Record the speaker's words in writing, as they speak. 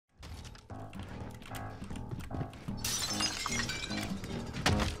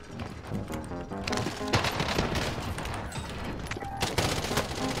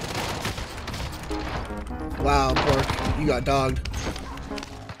Wow, Pork, you got dogged.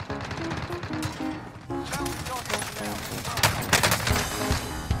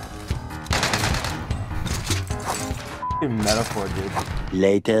 Metaphor, dude.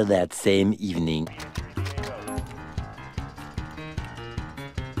 Later that same evening.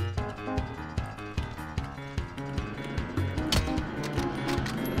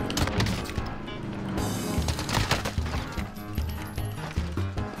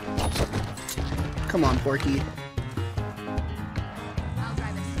 Come on, Porky.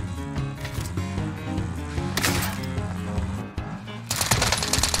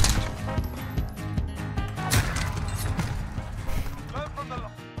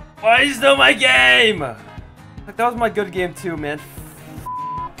 Why is still my game? Like, that was my good game too, man.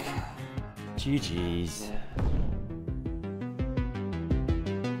 GG's.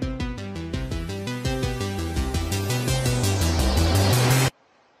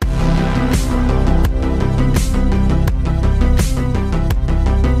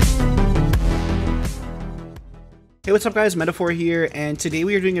 Hey, what's up guys, Metaphor here, and today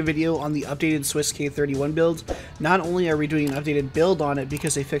we are doing a video on the updated Swiss K31 build. Not only are we doing an updated build on it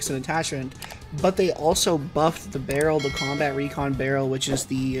because they fixed an attachment, but they also buffed the barrel, the combat recon barrel, which is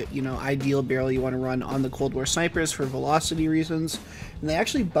the, ideal barrel you want to run on the Cold War snipers for velocity reasons. And they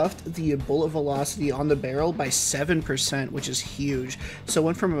actually buffed the bullet velocity on the barrel by 7%, which is huge. So it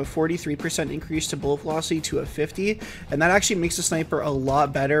went from a 43% increase to bullet velocity to a 50, and that actually makes the sniper a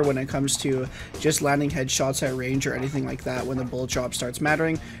lot better when it comes to just landing headshots at range or anything like that when the bullet drop starts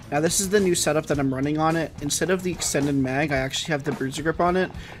mattering. Now this is the new setup that I'm running on it. Instead of the extended mag, I actually have the bruiser grip on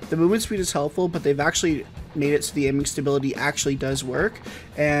it. The movement speed is helpful, but they've actually made it so the aiming stability actually does work,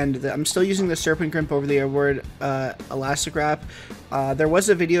 and I'm still using the serpent grip over the airboard elastic wrap. There was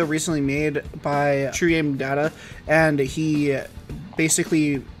a video recently made by True Aim Data, and he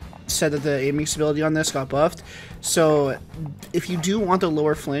basically said that the aiming stability on this got buffed. So if you do want the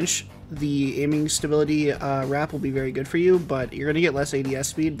lower flinch, the aiming stability wrap will be very good for you, but you're going to get less ADS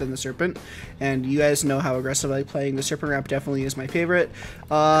speed than the Serpent, and you guys know how aggressive I like playing. The Serpent wrap definitely is my favorite.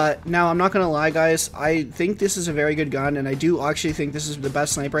 Now, I'm not going to lie, guys, I think this is a very good gun, and I do actually think this is the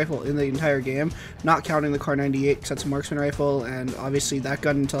best sniper rifle in the entire game, not counting the Kar 98, because that's a marksman rifle, and obviously that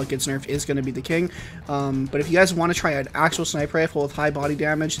gun, until it gets nerfed, is going to be the king. But if you guys want to try an actual sniper rifle with high body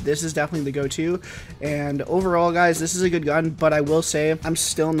damage, this is definitely the go-to. And overall, guys, this is a good gun, but I will say I'm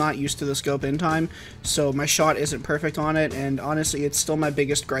still not used to the scope in time, so my shot isn't perfect on it, and honestly it's still my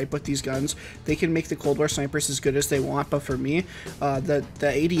biggest gripe with these guns. They can make the Cold War snipers as good as they want, but for me, the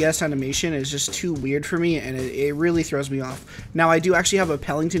ADS animation is just too weird for me, and it really throws me off. Now I do actually have a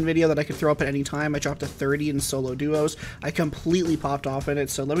Pellington video that I could throw up at any time. I dropped a 30 in solo duos. I completely popped off in it,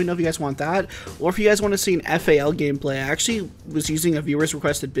 so let me know if you guys want that, or if you guys want to see an FAL gameplay. I actually was using a viewer's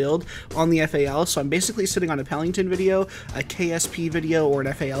requested build on the FAL, so I'm basically sitting on a Pellington video, a KSP video, or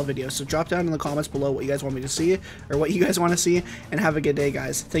an FAL video, so drop down in the comments below what you guys want me to see, or what you guys want to see, and have a good day,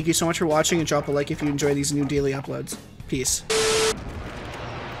 guys. Thank you so much for watching, and drop a like if you enjoy these new daily uploads. Peace.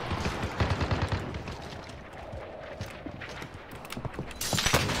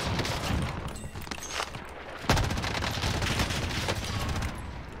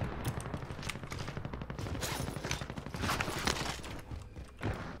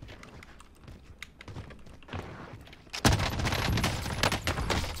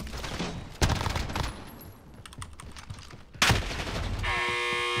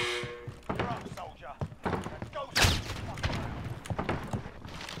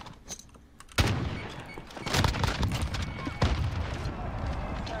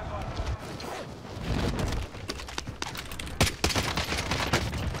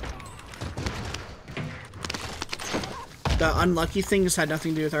 The unlucky things had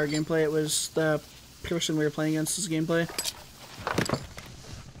nothing to do with our gameplay. It was the person we were playing against's gameplay.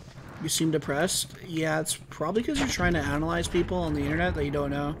 You seem depressed? Yeah, it's probably because you're trying to analyze people on the internet that you don't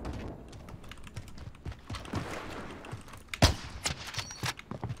know.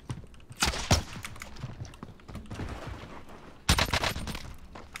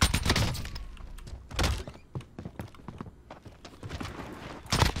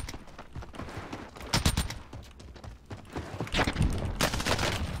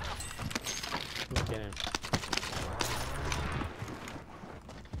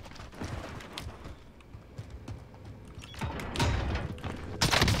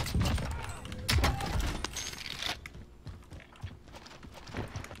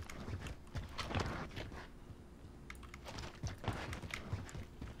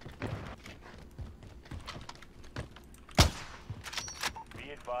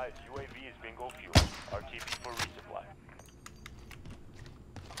 UAV is bingo fuel. RTB for resupply.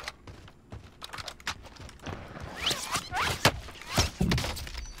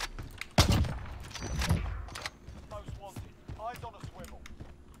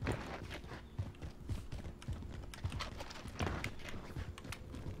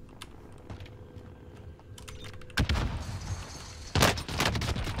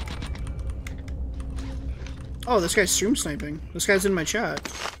 Oh, this guy's stream sniping. This guy's in my chat.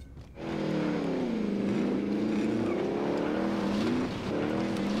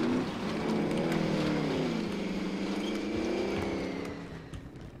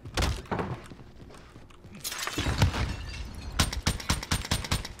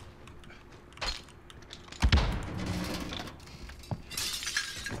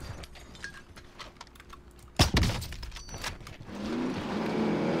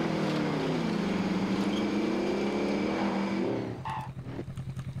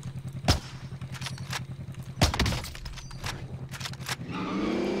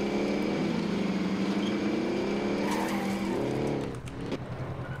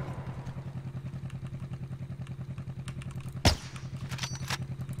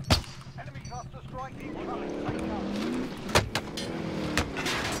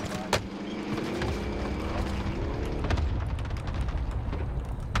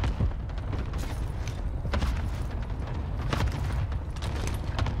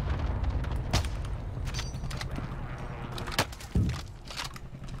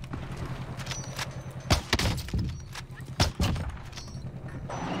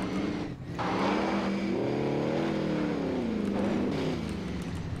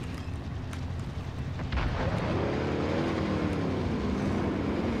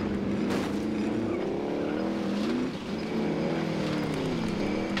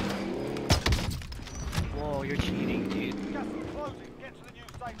 Whoa, you're cheating, dude. Gas is closing. Get to the new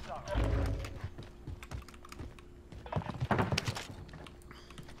safe zone.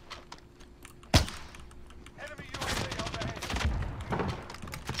 Enemy UAV overhead.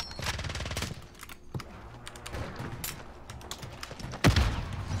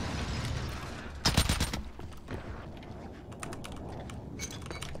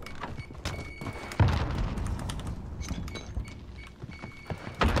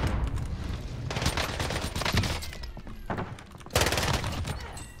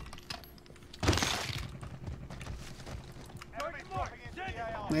 Enemy dropping into the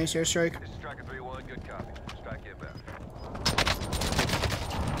AR. Nice airstrike. This is Striker 3-1, good copy. Strike inbound.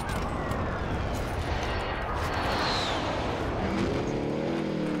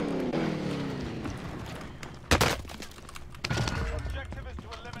 The objective is to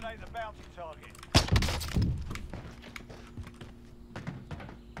eliminate the bounty target.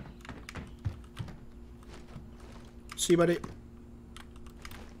 See you, buddy.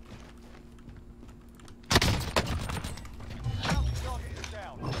 Bounty target is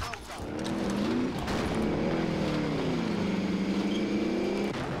down. Well done.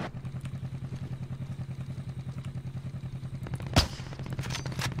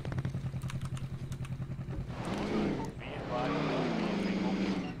 Be advised, UAV is being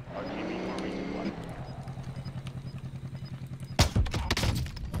overviewed. RTV for resupply.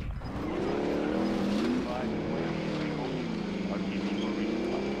 Advised, UAV is being overviewed. RTV for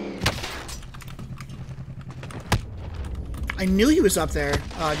resupply. I knew he was up there.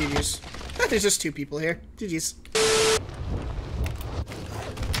 GG's. There's just two people here. GG's.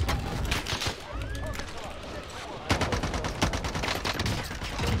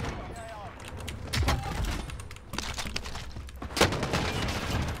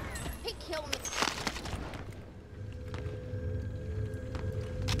 He killed me.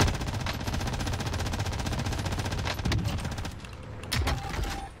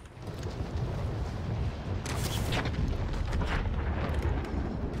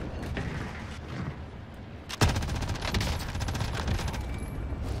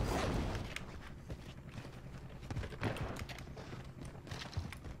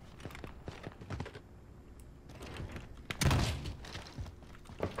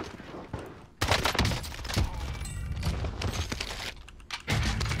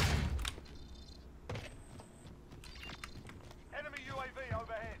 Enemy UAV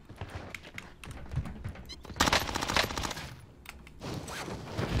overhead.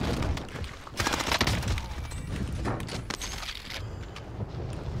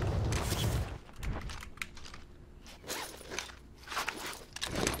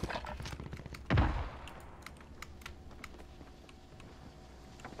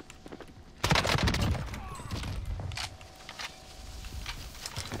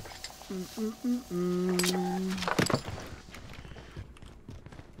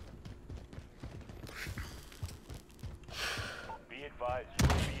 Be advised,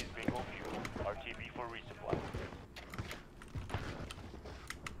 UAV is bingo fuel. RTV for resupply.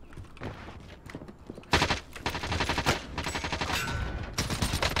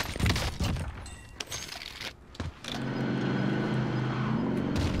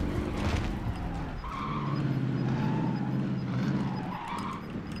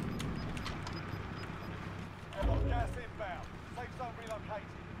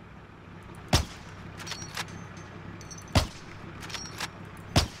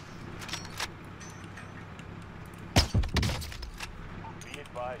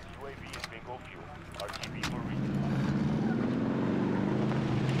 advised, UAV is bingo fuel. RTB for resupply.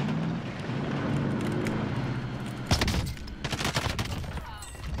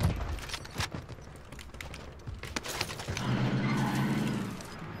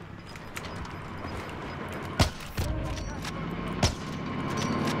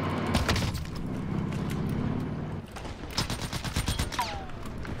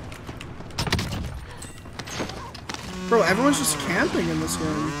 Bro, everyone's just camping in this game.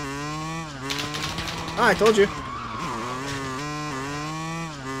 Ah, I told you.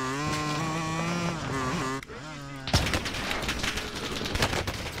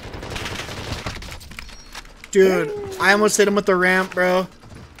 Dude, I almost hit him with the ramp, bro.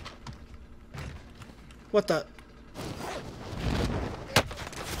 What the?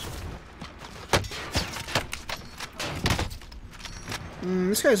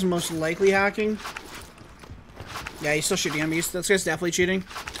 This guy's most likely hacking. Yeah, he's still shooting at me. This guy's definitely cheating.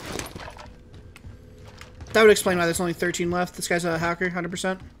 That would explain why there's only 13 left. This guy's a hacker,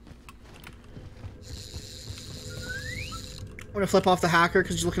 100%. I'm gonna flip off the hacker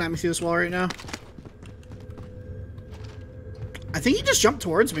because he's looking at me through this wall right now. I think he just jumped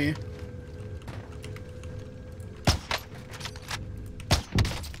towards me.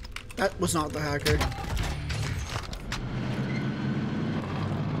 That was not the hacker.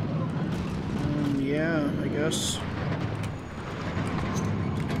 Yeah, I guess.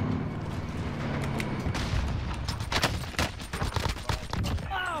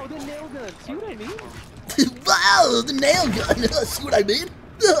 Wow, the nail gun. See what I mean? Wow, the nail gun. See what I mean?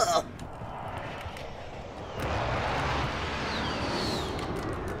 Ugh.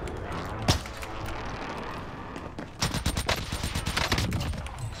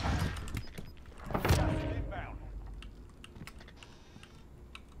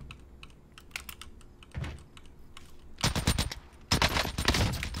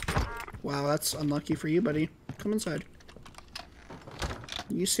 Wow, that's unlucky for you, buddy. Come inside.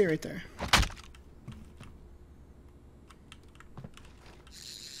 You stay right there.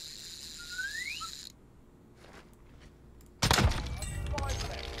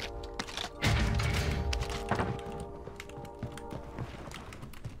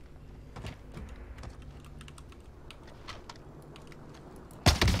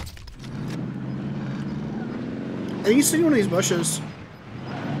 I think he's sitting in one of these bushes.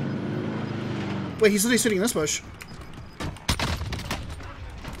 Wait, he's literally sitting in this bush.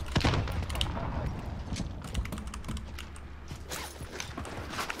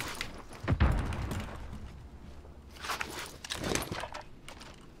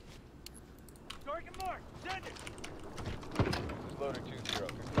 Target mark, send it! Loader 2-0,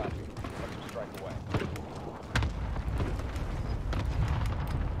 good copy. Let's strike away.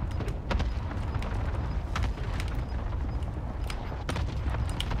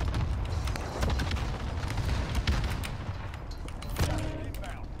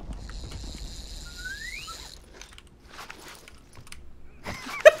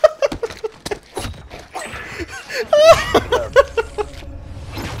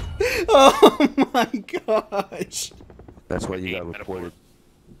 Oh my gosh. That's why you got reported.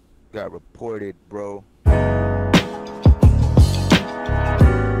 Got reported, bro.